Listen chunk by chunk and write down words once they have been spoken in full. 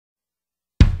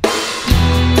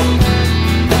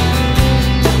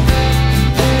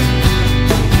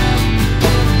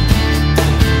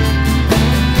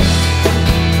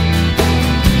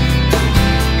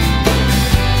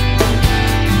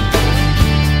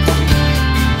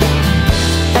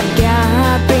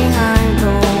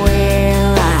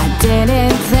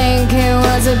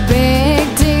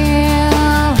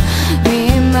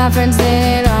friends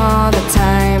did it all the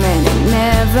time, and it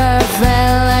never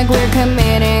felt like we're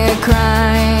committing a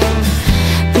crime.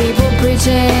 People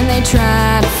preaching, they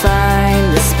try to find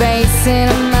the space in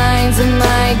our minds that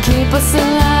might keep us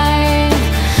alive,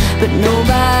 but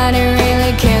nobody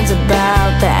really cares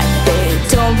about that. They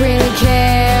don't really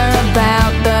care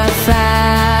about the facts.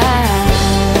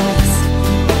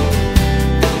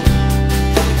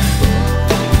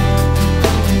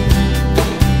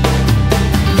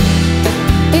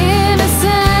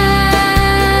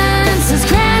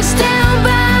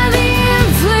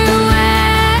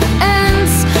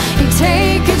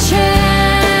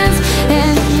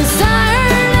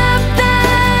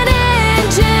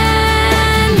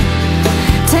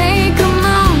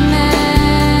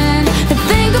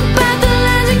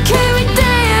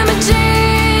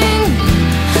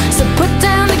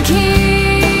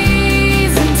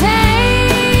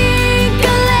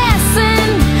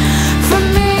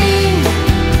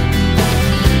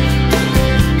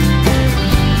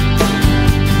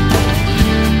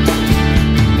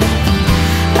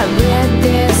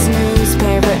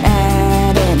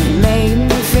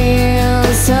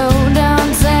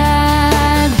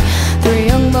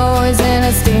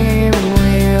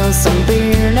 Some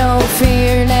beer, no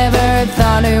fear, never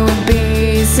thought it would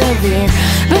be severe,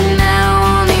 but